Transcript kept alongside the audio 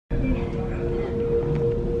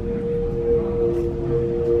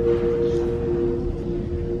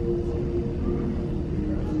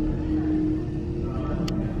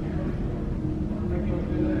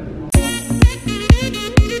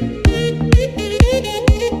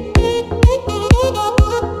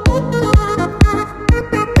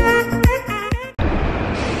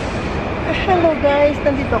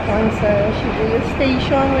nandito ako sa Shibuya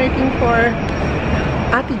Station waiting for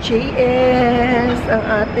Ate JS, ang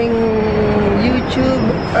ating YouTube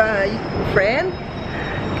friend.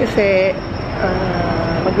 Kasi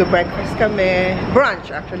magbe-breakfast kami.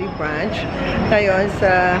 Brunch, actually brunch. Ngayon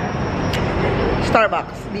sa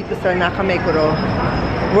Starbucks dito sa Nakameguro.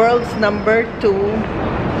 World's number 2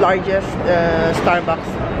 largest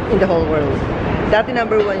Starbucks in the whole world. Dati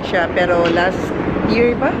number 1 siya, pero last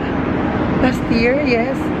year ba? Last year,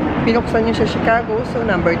 yes. Pinuksan niyo sa Chicago, so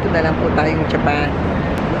number 2 na lang po tayong Japan.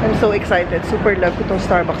 I'm so excited. Super love ko itong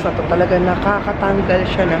Starbucks na to. Talaga nakakatanggal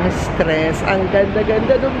siya ng stress. Ang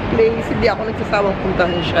ganda-ganda ng place. Hindi ako nagsasawang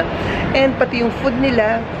puntahan siya. And pati yung food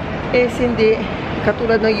nila is hindi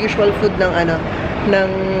katulad ng usual food ng ng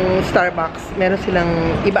Starbucks. Meron silang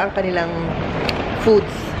iba ang kanilang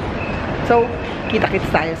foods. So, kita-kits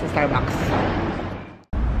tayo sa Starbucks.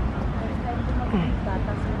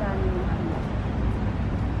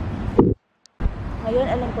 Ngayon,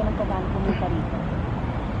 alam ko ng paano pumunta rito.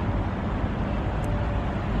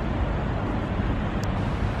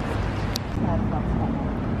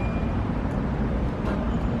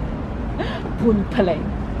 Pool pala yun.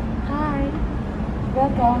 Hi!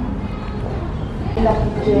 Welcome!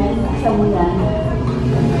 Lapit dyan. Sa mo yan.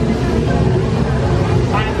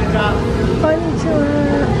 Konnichiwa!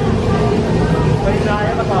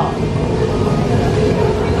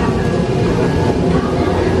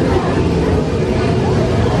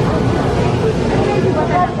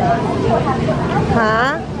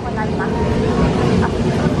 Ha?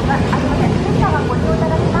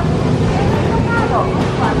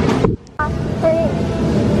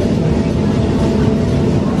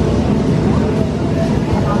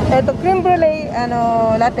 Cream brulee,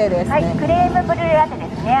 latte desu ne. はい、クレームブリュレラテで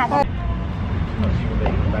すね。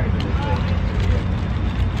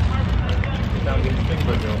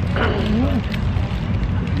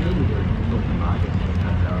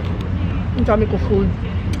 Ang dami ko food.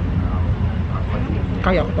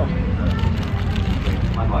 Kaya ko to.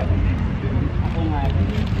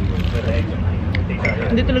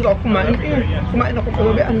 Hindi talaga ako kumain. Kumain ako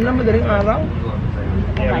kagabi. Ano lang, madaling araw.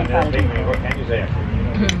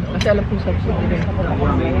 Kasi alam kong sarap-sarap din.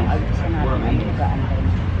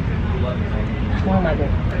 Mga mother.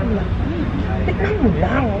 Tikman mo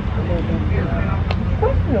lang.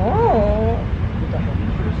 No.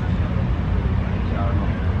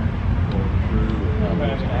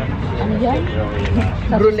 Ano yan?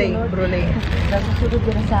 Brulee. Brulee. Nasusunod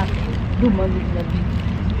yun sa dumalig na din.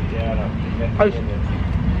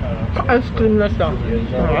 Ice cream na siya.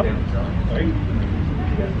 Sarap.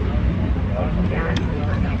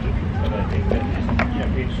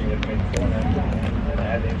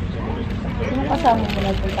 Sino kasama mo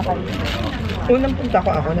nagpunta ka dito? Unang punta ko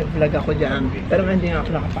nag-vlog ako dyan. Pero hindi nga ako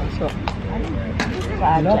nakapasok.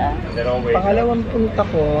 Saan dyan? Pangalawang punta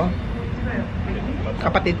ko,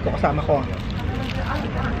 kapatid ko kasama ko.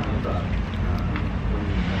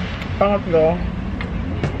 Pangatlo,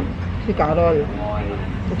 si Carol.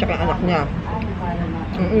 At saka anak niya.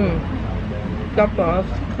 Tapos,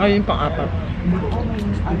 ngayon pang-apat.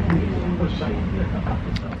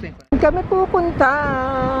 Kami pupunta.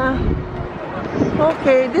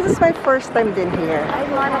 Okay, this is my first time din here. Ay,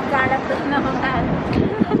 mga nagkalat doon na kung saan.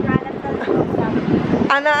 Nagkalat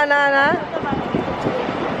na Ana.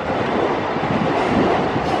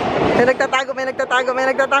 May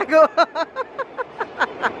nagtatago.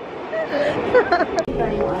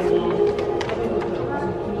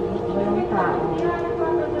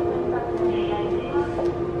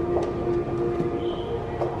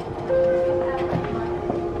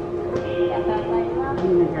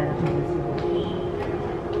 walang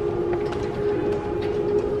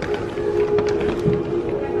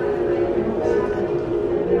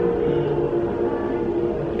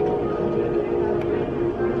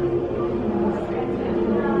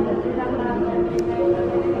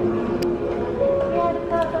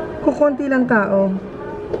tao. Kukunti lang tao.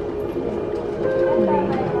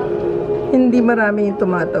 Hindi marami yung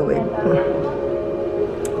tumatawid.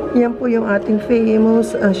 Yan po yung ating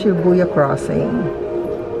famous Shibuya crossing.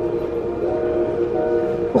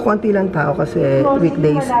 Kukunti lang tao kasi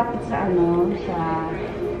weekdays. Malapit sa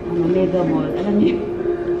Mega Mall. Alam niyo?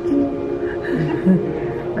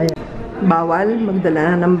 Ayan. Bawal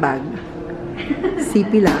magdala ng bag.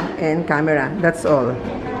 CP lang and camera. That's all.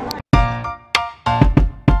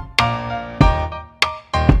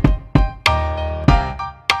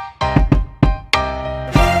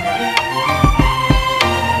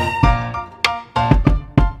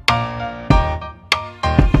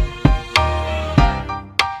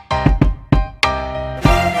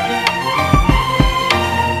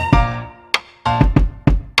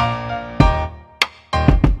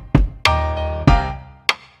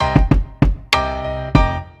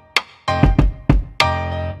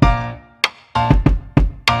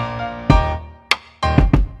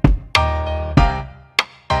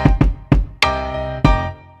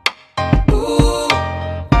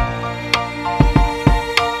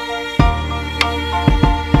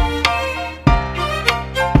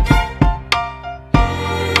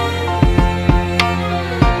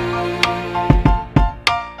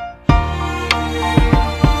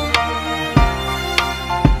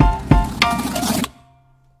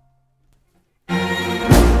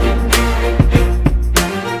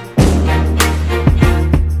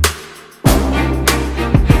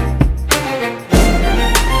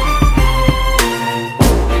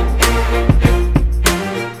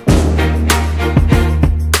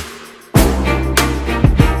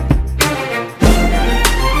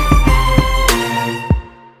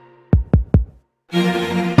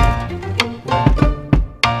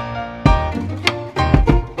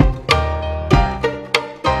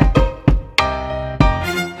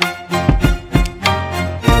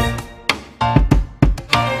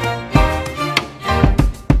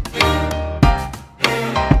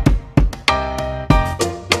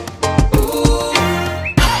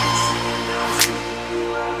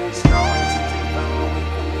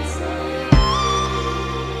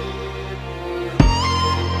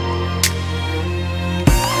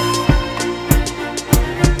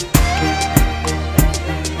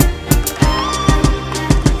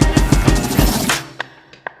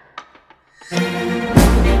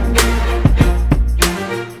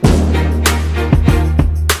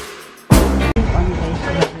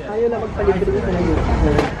 Palibre ko na yun.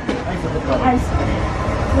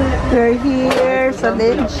 We're here sa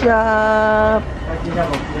Lid Shop.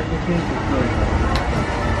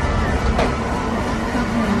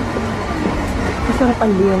 Masarap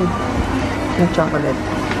ang liyan ng chocolate.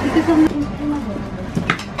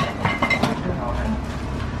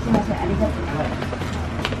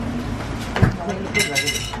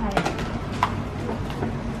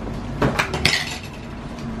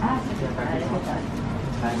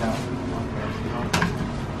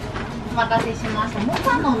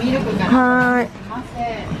 Hi.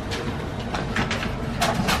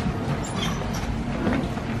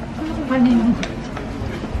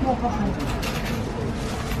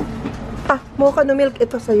 Mocha no milk.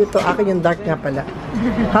 Ito sa'yo to. Akin yung dark nga pala.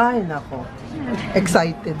 Ay, nako.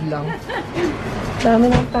 Excited lang.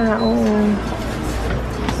 Dami ng tao.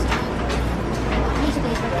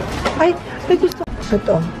 Ay, may gusto.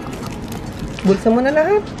 Ito. Bulsa mo na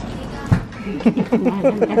lahat.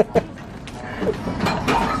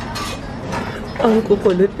 Ang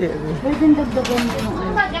kukulit eh.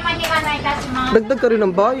 Dagdag ka rin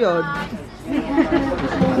ng bayad.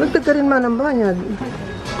 Dagdag ka rin man ng bayad.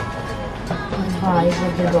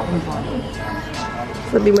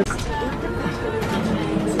 Sabi mo.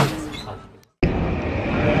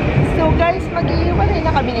 So guys, mag-iiwalay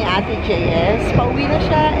na kami ni Ate JS. Pauwi na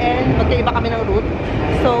siya and magkaiba kami ng route.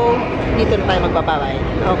 So, dito na tayo magbabaway.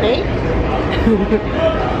 Okay?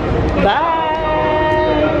 Bye!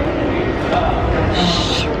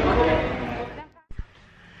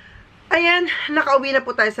 Ayan, nakauwi na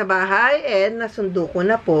po tayo sa bahay and nasundo ko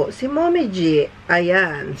na po si Mommy G.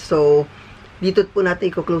 Ayan, so dito po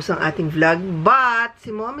natin i-close ang ating vlog. But,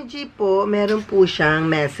 si Mommy G po, meron po siyang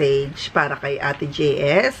message para kay Ate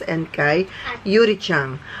JS and kay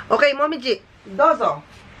Yuri-chan. Okay, Mommy G, dozo!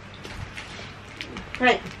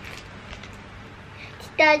 Right.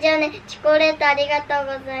 北じゃね、チョコレートありがと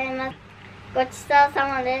うございます。ごちそうさ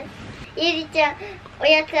まです。ゆりちゃん、お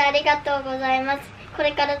やつありがとうございます。こ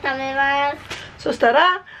れから食べます。そした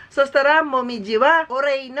ら、もみじは、お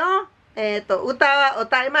礼の、歌は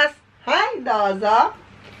歌います。はい、どうぞ。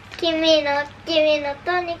君の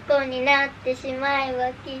虜になってしまえば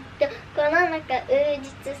きっと、この中充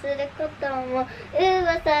実することも、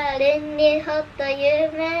噂れにほっと有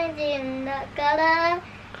名人だから。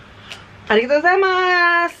ありがとうござい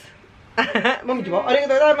ます。もみじもありが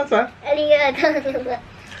とうございますわ。ありがとうござい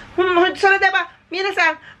ます。それでは、皆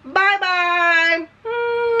さん、バイバイ。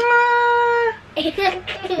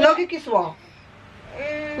ロギキスは。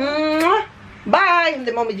バイ。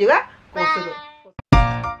で、もみじはこうする。